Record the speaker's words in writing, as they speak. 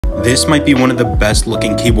This might be one of the best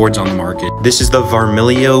looking keyboards on the market. This is the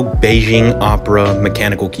Varmilo Beijing Opera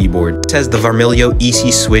mechanical keyboard. It has the Varmilo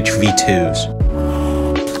EC Switch V2s.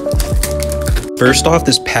 First off,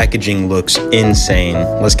 this packaging looks insane.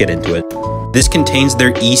 Let's get into it. This contains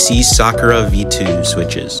their EC Sakura V2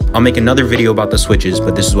 switches. I'll make another video about the switches,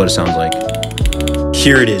 but this is what it sounds like.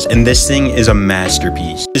 Here it is, and this thing is a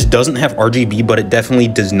masterpiece. This doesn't have RGB, but it definitely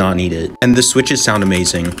does not need it. And the switches sound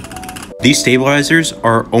amazing. These stabilizers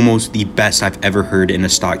are almost the best I've ever heard in a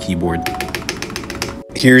stock keyboard.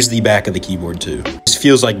 Here's the back of the keyboard too. This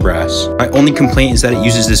feels like brass. My only complaint is that it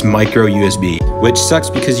uses this micro USB, which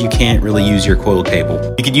sucks because you can't really use your coil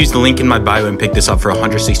cable. You could use the link in my bio and pick this up for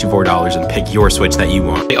 $164 and pick your switch that you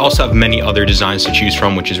want. They also have many other designs to choose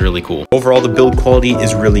from, which is really cool. Overall, the build quality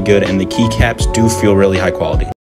is really good and the keycaps do feel really high quality.